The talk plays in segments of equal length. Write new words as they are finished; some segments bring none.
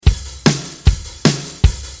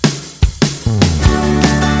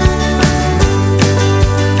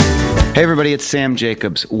Hey everybody, it's Sam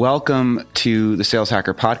Jacobs. Welcome to the Sales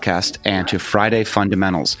Hacker Podcast and to Friday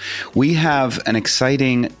Fundamentals. We have an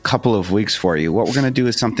exciting couple of weeks for you. What we're going to do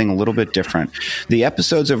is something a little bit different. The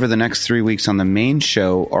episodes over the next 3 weeks on the main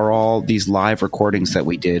show are all these live recordings that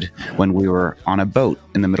we did when we were on a boat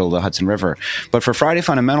in the middle of the Hudson River. But for Friday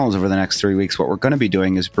Fundamentals over the next 3 weeks, what we're going to be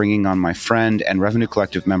doing is bringing on my friend and Revenue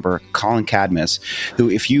Collective member, Colin Cadmus,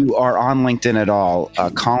 who, if you are on LinkedIn at all,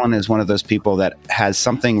 Colin is one of those people that has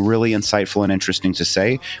something really insightful and interesting to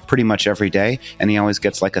say pretty much every day, and he always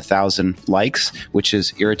gets like 1,000 likes, which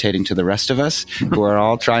is irritating to the rest of us who are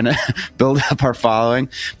all trying to build up our following.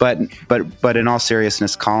 But in all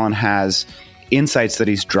seriousness, Colin has insights that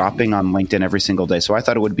he's dropping on LinkedIn every single day. So I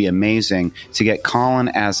thought it would be amazing to get Colin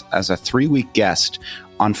as a 3-week guest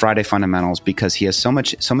on Friday Fundamentals, because he has so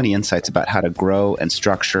many insights about how to grow and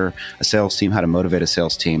structure a sales team, how to motivate a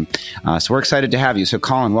sales team. So we're excited to have you. So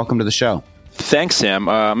Colin, welcome to the show. Thanks, Sam.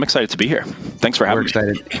 I'm excited to be here. Thanks for having me. We're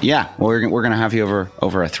excited. Yeah, we're going to have you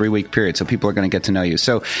over a 3-week period, so people are going to get to know you.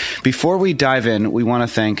 So before we dive in, we want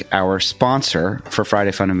to thank our sponsor for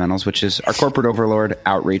Friday Fundamentals, which is our corporate overlord,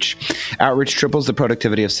 Outreach. Outreach triples the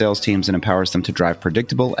productivity of sales teams and empowers them to drive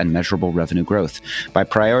predictable and measurable revenue growth. By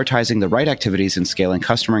prioritizing the right activities and scaling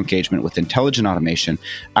customer engagement with intelligent automation,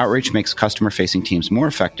 Outreach makes customer-facing teams more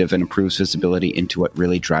effective and improves visibility into what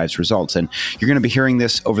really drives results. And you're going to be hearing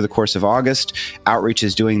this over the course of August. Outreach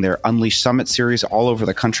is doing their Unleash Summit series all over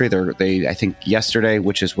the country. They I think yesterday,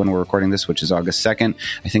 which is when we're recording this, which is August 2nd,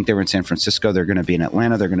 I think they were in San Francisco. They're going to be in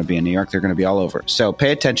Atlanta. They're going to be in New York. They're going to be all over. So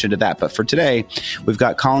pay attention to that. But for today, we've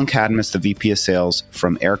got Colin Cadmus, the VP of Sales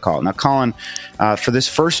from AirCall. Now, Colin, for this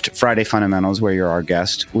first Friday Fundamentals, where you're our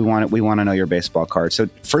guest, we want to know your baseball card. So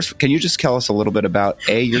first, can you just tell us a little bit about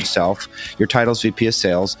yourself, your title's VP of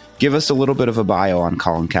Sales? Give us a little bit of a bio on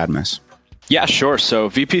Colin Cadmus. Yeah, sure. So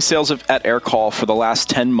VP Sales at AirCall for the last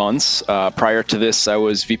 10 months. Prior to this, I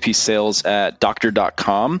was VP Sales at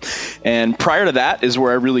Doctor.com. And prior to that is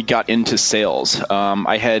where I really got into sales.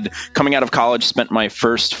 I had, coming out of college, spent my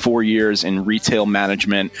first 4 years in retail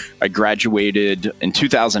management. I graduated in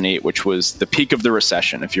 2008, which was the peak of the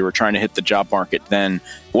recession. If you were trying to hit the job market then,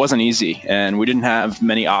 it wasn't easy, and we didn't have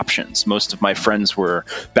many options. Most of my friends were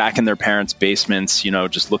back in their parents' basements,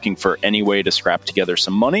 just looking for any way to scrap together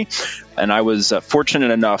some money. And I was fortunate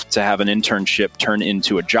enough to have an internship turn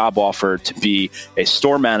into a job offer to be a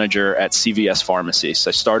store manager at CVS Pharmacy. So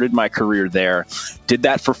I started my career there, did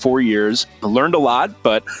that for 4 years, learned a lot,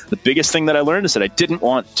 but the biggest thing that I learned is that I didn't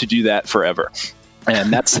want to do that forever.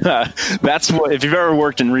 And that's what, if you've ever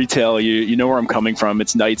worked in retail, you know where I'm coming from.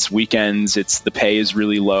 It's nights, weekends. The pay is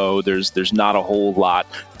really low. There's not a whole lot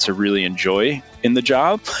to really enjoy in the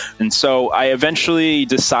job. And so I eventually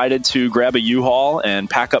decided to grab a U-Haul and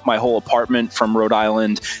pack up my whole apartment from Rhode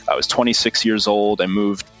Island. I was 26 years old. I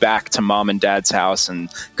moved back to mom and dad's house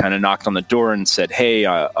and kind of knocked on the door and said, hey,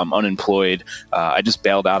 I'm unemployed. I just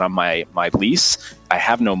bailed out on my lease. I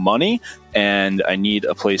have no money and I need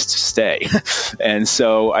a place to stay. And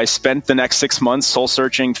so I spent the next 6 months soul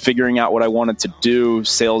searching, figuring out what I wanted to do.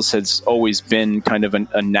 Sales has always been kind of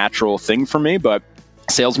a natural thing for me, but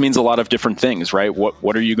sales means a lot of different things, right?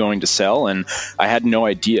 What are you going to sell? And I had no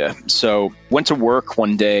idea. So went to work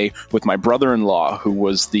one day with my brother-in-law, who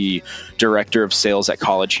was the director of sales at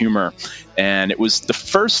College Humor. And it was the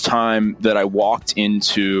first time that I walked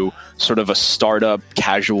into sort of a startup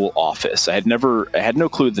casual office. I had no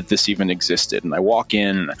clue that this even existed. And I walk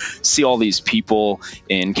in, see all these people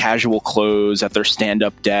in casual clothes at their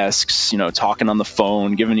stand-up desks, talking on the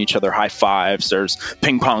phone, giving each other high fives. There's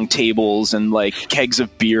ping pong tables and like kegs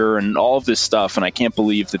of beer and all of this stuff. And I can't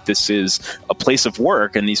believe that this is a place of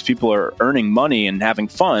work and these people are earning money and having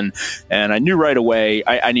fun. And I knew right away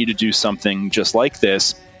I need to do something just like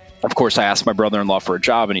this. Of course, I asked my brother-in-law for a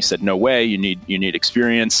job, and he said, no way, you need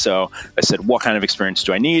experience. So I said, what kind of experience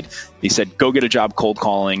do I need? He said, go get a job cold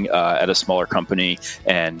calling at a smaller company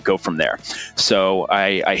and go from there. So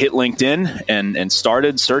I hit LinkedIn and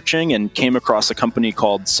started searching and came across a company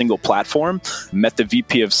called Single Platform, met the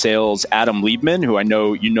VP of Sales, Adam Liebman, who I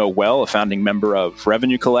know you know well, a founding member of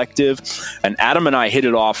Revenue Collective. And Adam and I hit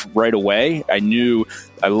it off right away.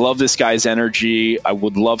 I love this guy's energy. I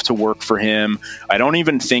would love to work for him. I don't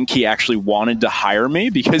even think he actually wanted to hire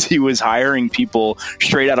me because he was hiring people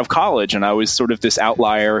straight out of college. And I was sort of this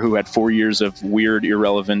outlier who had 4 years of weird,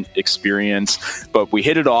 irrelevant experience. But we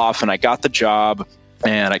hit it off and I got the job.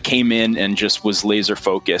 And I came in and just was laser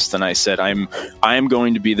focused. And I said, I am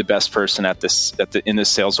going to be the best person in this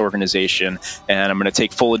sales organization. And I'm going to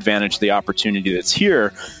take full advantage of the opportunity that's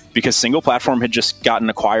here, because Single Platform had just gotten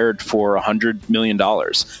acquired for $100 million,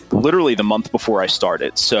 literally the month before I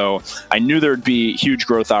started. So I knew there'd be huge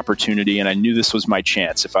growth opportunity, and I knew this was my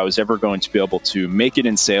chance. If I was ever going to be able to make it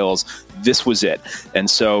in sales, this was it. And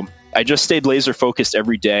so I just stayed laser focused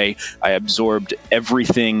every day. I absorbed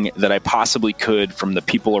everything that I possibly could from the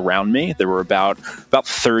people around me. There were about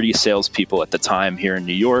 30 salespeople at the time here in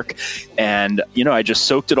New York. And, I just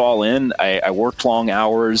soaked it all in. I worked long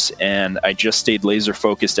hours, and I just stayed laser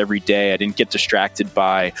focused every day. I didn't get distracted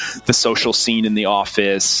by the social scene in the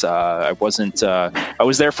office. I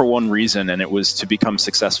was there for one reason, and it was to become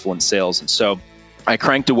successful in sales. And so I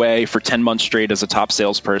cranked away for 10 months straight as a top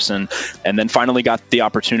salesperson, and then finally got the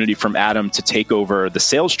opportunity from Adam to take over the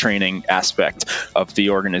sales training aspect of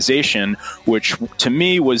the organization, which to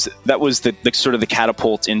me was the sort of the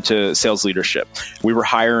catapult into sales leadership. We were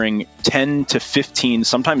hiring 10 to 15,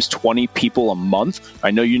 sometimes 20 people a month.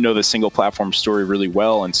 I know you know the Single Platform story really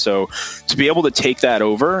well. And so to be able to take that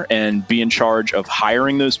over and be in charge of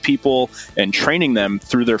hiring those people and training them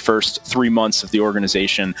through their first 3 months of the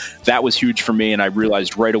organization, that was huge for me. And I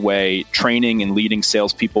realized right away, training and leading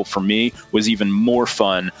salespeople for me was even more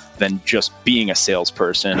fun than just being a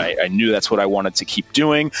salesperson. I knew that's what I wanted to keep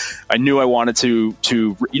doing. I knew I wanted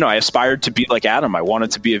to I aspired to be like Adam. I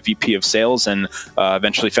wanted to be a VP of sales, and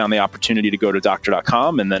eventually found the opportunity to go to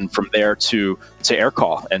Doctor.com, and then from there to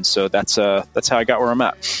AirCall. And so that's how I got where I'm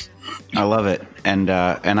at. I love it, and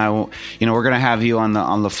I will. We're going to have you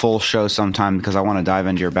on the full show sometime, because I want to dive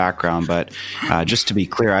into your background. But just to be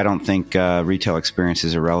clear, I don't think retail experience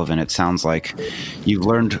is irrelevant. It sounds like you've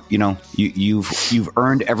learned. You've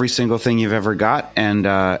earned every single thing you've ever got, and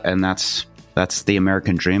that's the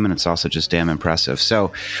American dream, and it's also just damn impressive.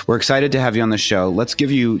 So we're excited to have you on the show. Let's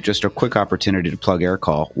give you just a quick opportunity to plug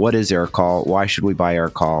AirCall. What is AirCall? Why should we buy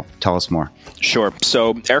AirCall? Tell us more. Sure.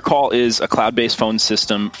 So AirCall is a cloud-based phone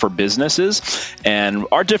system for businesses. And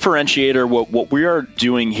our differentiator, what we are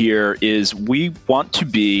doing here is we want to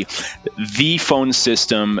be the phone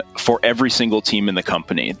system for every single team in the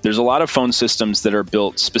company. There's a lot of phone systems that are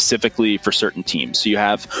built specifically for certain teams. So you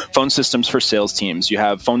have phone systems for sales teams. You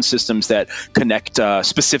have phone systems that connect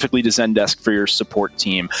specifically to Zendesk for your support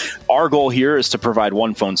team. Our goal here is to provide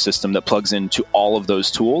one phone system that plugs into all of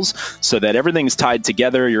those tools so that everything's tied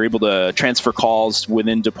together. You're able to transfer calls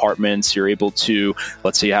within departments. You're able to,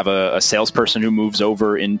 let's say you have a salesperson who moves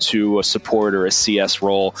over into a support or a CS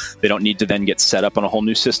role. They don't need to then get set up on a whole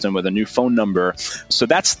new system with a new phone number. So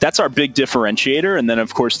that's our big differentiator. And then,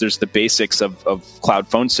 of course, there's the basics of cloud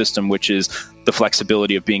phone system, which is the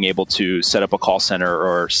flexibility of being able to set up a call center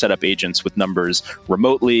or set up agents with numbers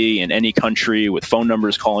remotely in any country with phone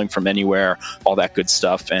numbers calling from anywhere, all that good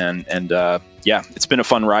stuff. And it's been a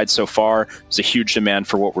fun ride so far. There's a huge demand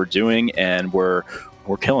for what we're doing, and we're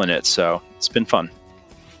killing it. So it's been fun.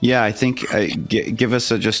 Yeah, I think give us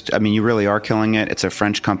you really are killing it. It's a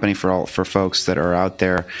French company for folks that are out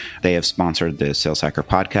there. They have sponsored the Sales Hacker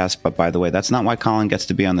podcast. But by the way, that's not why Colin gets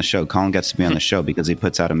to be on the show. Colin gets to be on the show because he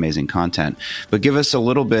puts out amazing content. But give us a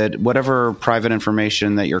little bit, whatever private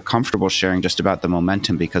information that you're comfortable sharing just about the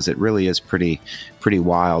momentum, because it really is pretty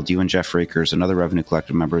wild. You and Jeff Reekers, another Revenue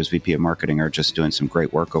Collective member who's VP of Marketing, are just doing some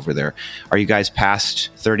great work over there. Are you guys past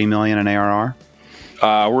 30 million in ARR?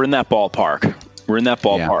 We're in that ballpark.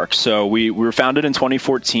 Yeah. So we were founded in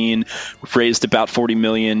 2014. We've raised about 40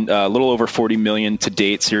 million, a little over 40 million to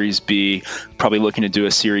date, Series B, probably looking to do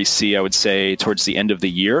a Series C, I would say, towards the end of the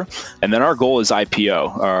year. And then our goal is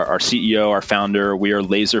IPO. Our CEO, our founder, we are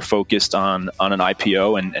laser focused on an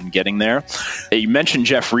IPO and getting there. You mentioned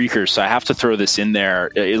Jeff Reekers, so I have to throw this in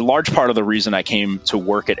there. A large part of the reason I came to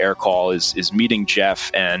work at AirCall is meeting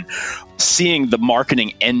Jeff and seeing the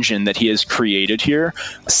marketing engine that he has created here.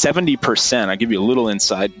 70%, I'll give you a little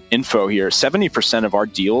inside info here, 70% of our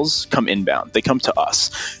deals come inbound. They come to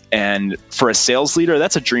us. And for a sales leader,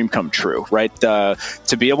 that's a dream come true, right? To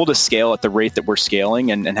be able to scale at the rate that we're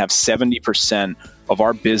scaling and have 70% of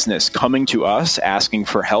our business coming to us asking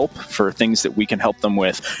for help for things that we can help them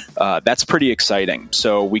with, that's pretty exciting.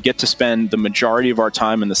 So we get to spend the majority of our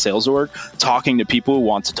time in the sales org talking to people who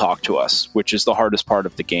want to talk to us, which is the hardest part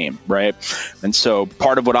of the game, right? And so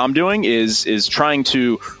part of what I'm doing is trying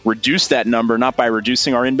to reduce that number, not by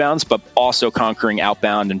reducing our inbounds, but also conquering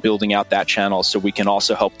outbound and building out that channel so we can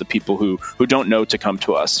also help the people who don't know to come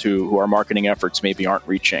to us, who our marketing efforts maybe aren't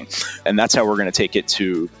reaching. And that's how we're going to take it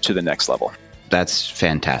to the next level. That's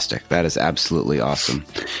fantastic. That is absolutely awesome.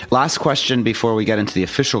 Last question before we get into the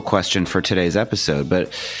official question for today's episode.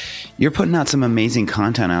 But, You're putting out some amazing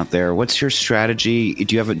content out there. What's your strategy?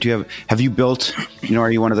 Have you built,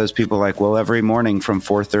 are you one of those people like, well, every morning from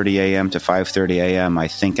 4:30 a.m. to 5:30 a.m. I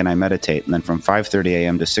think and I meditate, and then from 5:30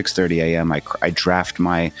 a.m. to 6:30 a.m. I draft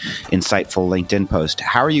my insightful LinkedIn post.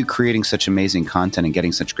 How are you creating such amazing content and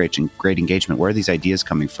getting such great engagement? Where are these ideas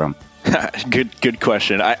coming from? Good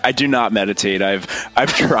question. I do not meditate. I've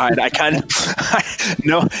tried.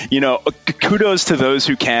 Kudos to those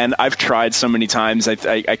who can. I've tried so many times.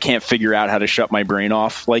 I can't figure out how to shut my brain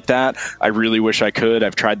off like that. I really wish I could.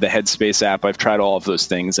 I've tried the Headspace app. I've tried all of those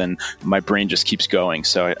things, and my brain just keeps going.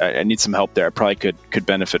 So I need some help there. I probably could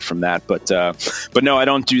benefit from that. But no, I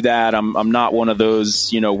don't do that. I'm not one of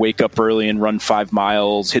those, wake up early and run 5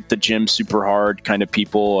 miles, hit the gym super hard kind of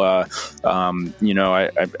people. I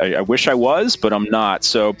wish I was, but I'm not.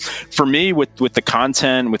 So for me, with the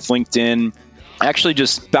content, with LinkedIn, actually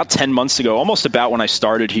just about 10 months ago, almost about when I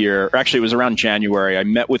started here, or actually it was around January, I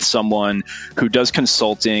met with someone who does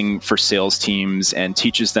consulting for sales teams and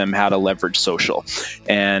teaches them how to leverage social.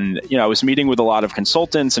 And, I was meeting with a lot of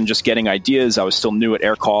consultants and just getting ideas. I was still new at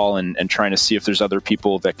AirCall and trying to see if there's other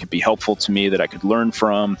people that could be helpful to me that I could learn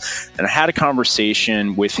from. And I had a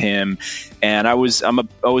conversation with him, and I was a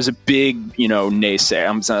big, naysayer.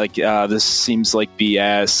 I'm like, this seems like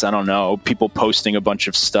BS. I don't know. People posting a bunch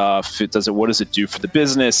of stuff. What does it do for the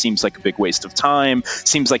business? Seems like a big waste of time.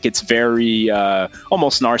 Seems like it's very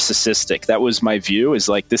almost narcissistic. That was my view, is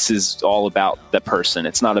like, this is all about that person.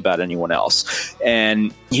 It's not about anyone else.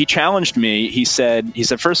 And he challenged me. He said,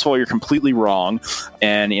 first of all, you're completely wrong.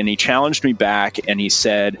 And he challenged me back, and he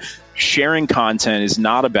said, sharing content is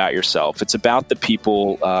not about yourself. It's about the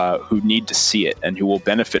people who need to see it and who will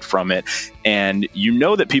benefit from it. And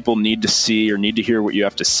that people need to see or need to hear what you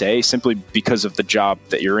have to say simply because of the job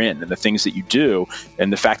that you're in and the things that you do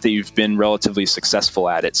and the fact that you've been relatively successful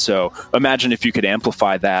at it. So imagine if you could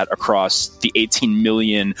amplify that across the 18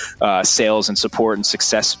 million sales and support and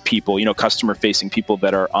success people, customer-facing people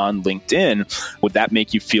that are on LinkedIn. Would that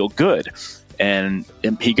make you feel good? And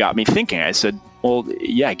he got me thinking. I said, well,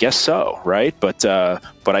 yeah, I guess so, right? But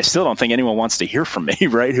I still don't think anyone wants to hear from me,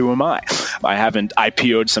 right? Who am I? I haven't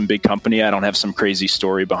IPO'd some big company. I don't have some crazy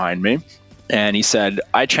story behind me. And he said,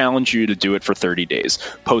 I challenge you to do it for 30 days.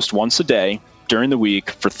 Post once a day during the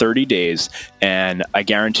week for 30 days, and I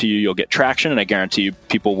guarantee you'll get traction, and I guarantee you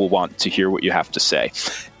people will want to hear what you have to say.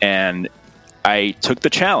 And I took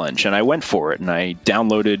the challenge and I went for it, and I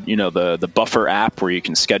downloaded, the Buffer app where you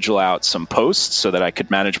can schedule out some posts so that I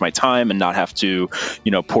could manage my time and not have to,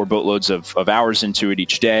 pour boatloads of hours into it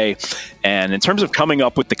each day. And in terms of coming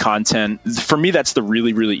up with the content, for me, that's the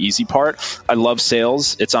really, really easy part. I love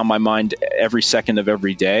sales. It's on my mind every second of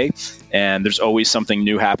every day. And there's always something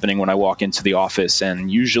new happening when I walk into the office.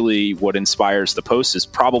 And usually what inspires the post is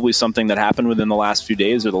probably something that happened within the last few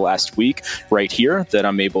days or the last week right here that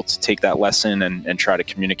I'm able to take that lesson and try to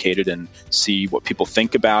communicate it and see what people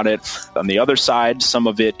think about it. On the other side, some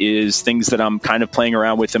of it is things that I'm kind of playing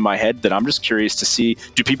around with in my head that I'm just curious to see,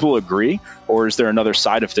 do people agree? Or is there another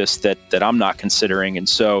side of this that I'm not considering? And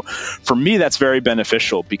so for me, that's very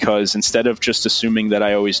beneficial, because instead of just assuming that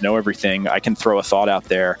I always know everything, I can throw a thought out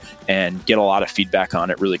there and get a lot of feedback on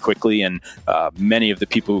it really quickly. And many of the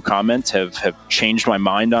people who comment have changed my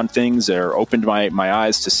mind on things or opened my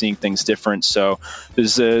eyes to seeing things different. So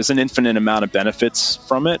there's an infinite amount of benefits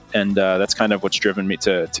from it. And that's kind of what's driven me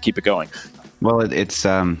to keep it going. Well, it's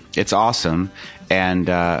awesome. And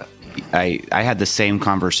I had the same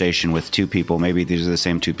conversation with two people. Maybe these are the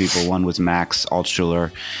same two people. One was Max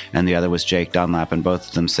Altschuler and the other was Jake Dunlap. And both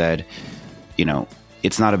of them said,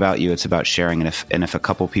 it's not about you, it's about sharing. And if a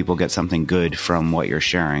couple people get something good from what you're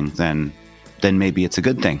sharing, then maybe it's a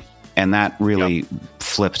good thing. And that really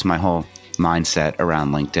flipped my whole mindset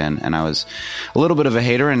around LinkedIn. And I was a little bit of a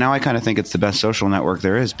hater, and now I kind of think it's the best social network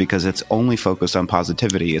there is, because it's only focused on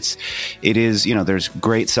positivity. It is, there's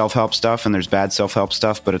great self-help stuff and there's bad self-help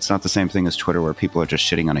stuff, but it's not the same thing as Twitter, where people are just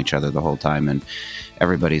shitting on each other the whole time and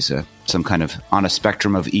everybody's some kind of on a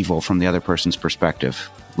spectrum of evil from the other person's perspective.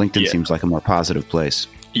 LinkedIn seems like a more positive place.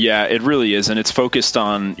 Yeah, it really is. And it's focused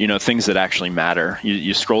on, things that actually matter.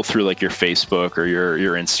 You scroll through like your Facebook or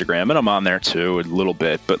your Instagram, and I'm on there too a little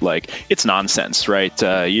bit, but like it's nonsense, right?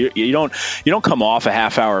 You don't come off a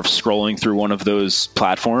half hour of scrolling through one of those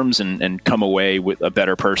platforms and come away with a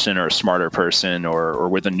better person or a smarter person or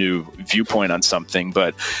with a new viewpoint on something.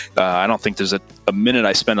 But I don't think there's a minute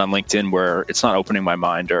I spend on LinkedIn where it's not opening my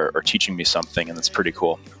mind or teaching me something. And that's pretty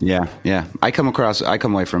cool. Yeah. I come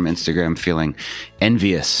away from Instagram feeling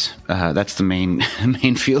envious this. That's the main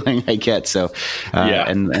feeling I get. So,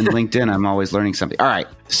 and LinkedIn, I'm always learning something. All right.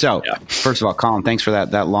 So first of all, Colin, thanks for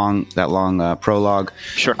that long prologue.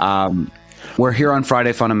 Sure. We're here on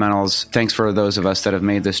Friday Fundamentals. Thanks for those of us that have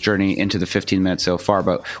made this journey into the 15 minutes so far,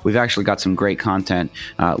 but we've actually got some great content,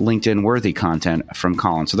 LinkedIn-worthy content from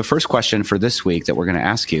Colin. So the first question for this week that we're going to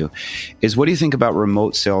ask you is, what do you think about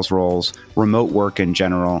remote sales roles, remote work in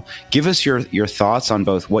general? Give us your thoughts on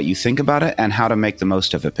both what you think about it and how to make the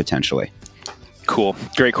most of it potentially. Cool.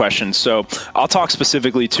 Great question. So I'll talk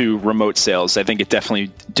specifically to remote sales. I think it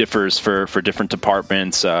definitely differs for different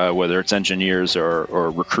departments, whether it's engineers or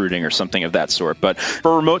recruiting or something of that sort. But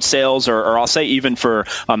for remote sales, or I'll say even for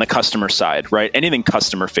on the customer side, right? Anything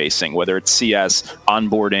customer facing, whether it's CS,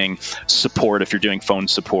 onboarding, support, if you're doing phone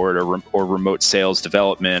support or remote sales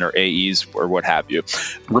development or AEs or what have you.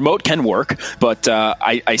 Remote can work, but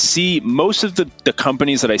I see most of the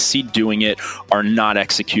companies that I see doing it are not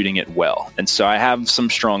executing it well. And so I have some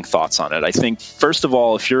strong thoughts on it. I think, first of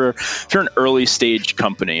all, if you're an early stage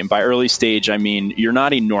company, and by early stage, I mean you're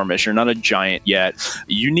not enormous, you're not a giant yet,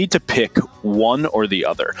 you need to pick one or the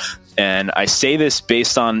other. And I say this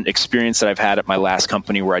based on experience that I've had at my last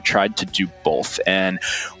company where I tried to do both. And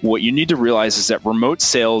what you need to realize is that remote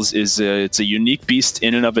sales it's a unique beast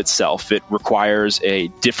in and of itself. It requires a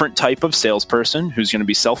different type of salesperson who's going to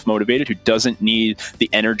be self-motivated, who doesn't need the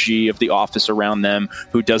energy of the office around them,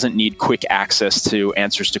 who doesn't need quick access to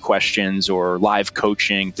answers to questions or live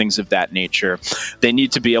coaching, things of that nature. They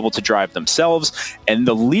need to be able to drive themselves. And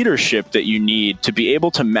the leadership that you need to be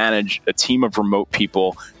able to manage a team of remote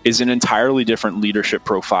people is an entirely different leadership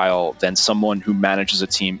profile than someone who manages a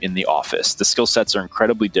team in the office. The skill sets are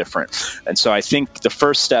incredibly different. And so I think the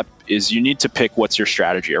first step is you need to pick what's your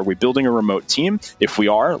strategy. Are we building a remote team? If we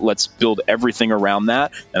are, let's build everything around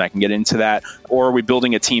that, and I can get into that. Or are we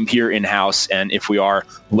building a team here in-house? And if we are,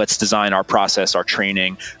 let's design our process, our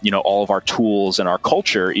training, all of our tools and our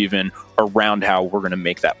culture even around how we're going to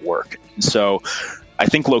make that work. And so I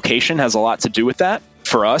think location has a lot to do with that.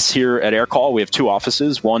 For us here at AirCall, we have two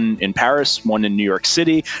offices, one in Paris, one in New York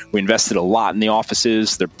City. We invested a lot in the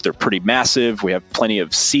offices. They're pretty massive. We have plenty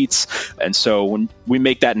of seats. And so when we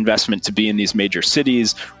make that investment to be in these major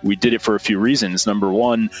cities, we did it for a few reasons. Number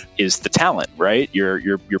one is the talent, right?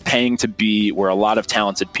 You're paying to be where a lot of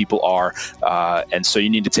talented people are. And so you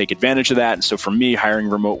need to take advantage of that. And so for me, hiring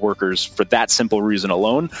remote workers for that simple reason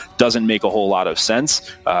alone doesn't make a whole lot of sense.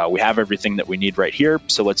 We have everything that we need right here.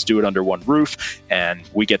 So let's do it under one roof. And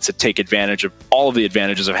we get to take advantage of all of the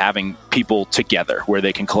advantages of having people together where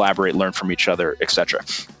they can collaborate, learn from each other, etc.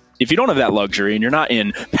 If you don't have that luxury and you're not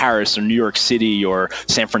in Paris or New York City or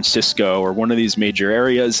San Francisco or one of these major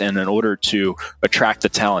areas, and in order to attract the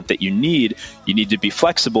talent that you need to be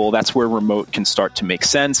flexible, that's where remote can start to make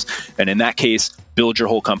sense. And in that case, build your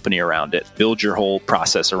whole company around it, build your whole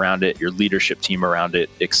process around it, your leadership team around it,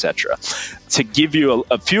 etc. To give you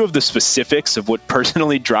a few of the specifics of what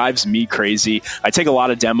personally drives me crazy, I take a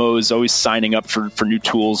lot of demos, always signing up for new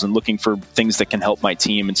tools and looking for things that can help my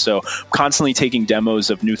team. And so I'm constantly taking demos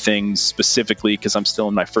of new things specifically because I'm still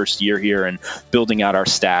in my first year here and building out our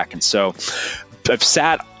stack. And so I've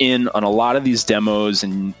sat in on a lot of these demos,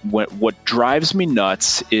 and what drives me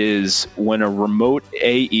nuts is when a remote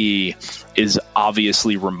AE is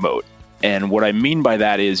obviously remote. And what I mean by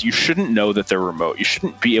that is you shouldn't know that they're remote. You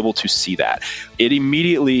shouldn't be able to see that. It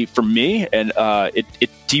immediately, for me, and it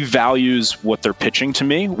devalues what they're pitching to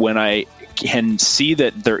me when I can see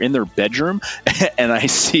that they're in their bedroom and I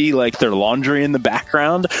see like their laundry in the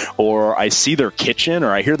background, or I see their kitchen,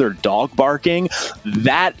 or I hear their dog barking.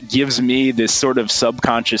 That gives me this sort of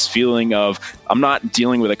subconscious feeling of I'm not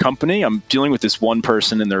dealing with a company, I'm dealing with this one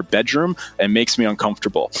person in their bedroom, and makes me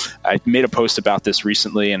uncomfortable. I made a post about this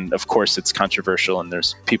recently, and of course it's controversial and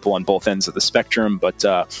there's people on both ends of the spectrum, but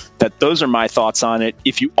that those are my thoughts on it.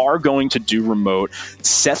 If you are going to do remote,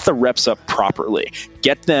 set the reps up properly.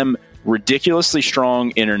 Get them ridiculously strong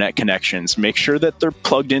internet connections. Make sure that they're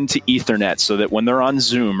plugged into Ethernet so that when they're on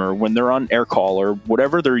Zoom or when they're on AirCall or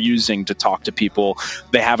whatever they're using to talk to people,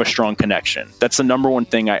 they have a strong connection. That's the number one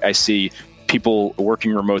thing I see. People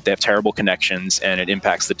working remote, they have terrible connections and it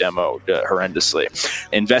impacts the demo horrendously.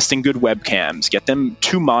 Invest in good webcams, get them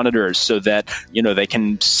 2 monitors so that they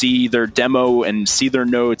can see their demo and see their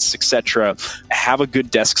notes, etc. Have a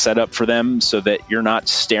good desk setup for them so that you're not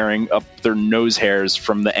staring up their nose hairs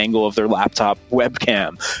from the angle of their laptop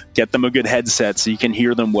webcam. Get them a good headset so you can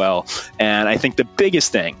hear them well. And I think the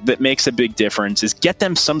biggest thing that makes a big difference is get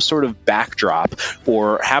them some sort of backdrop,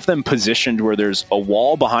 or have them positioned where there's a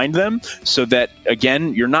wall behind them so so that,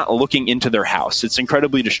 again, you're not looking into their house. It's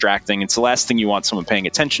incredibly distracting. It's the last thing you want someone paying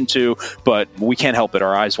attention to, but we can't help it.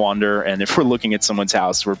 Our eyes wander. And if we're looking at someone's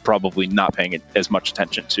house, we're probably not paying as much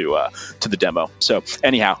attention to the demo. So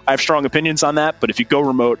anyhow, I have strong opinions on that, but if you go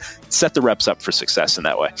remote, set the reps up for success in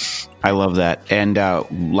that way. I love that. And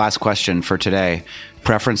last question for today,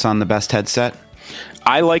 preference on the best headset?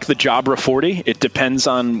 I like the Jabra 40. It depends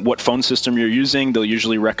on what phone system you're using. They'll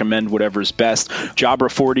usually recommend whatever's best.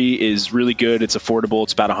 Jabra 40 is really good. It's affordable.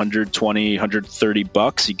 It's about $120,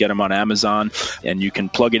 $130. You get them on Amazon, and you can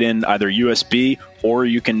plug it in either USB or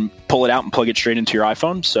you can pull it out and plug it straight into your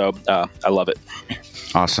iPhone. So I love it.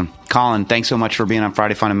 Awesome. Colin, thanks so much for being on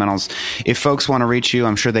Friday Fundamentals. If folks want to reach you,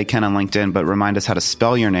 I'm sure they can on LinkedIn, but remind us how to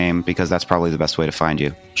spell your name because that's probably the best way to find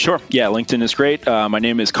you. Sure. Yeah, LinkedIn is great. My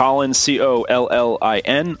name is Colin,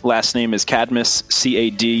 Collin. Last name is Cadmus,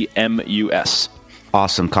 Cadmus.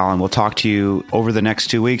 Awesome, Colin. We'll talk to you over the next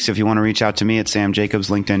 2 weeks. If you want to reach out to me at Sam Jacobs,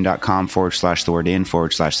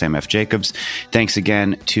 linkedin.com/Sam F. Jacobs. Thanks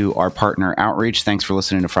again to our partner Outreach. Thanks for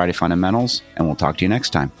listening to Friday Fundamentals, and we'll talk to you next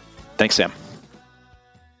time. Thanks, Sam.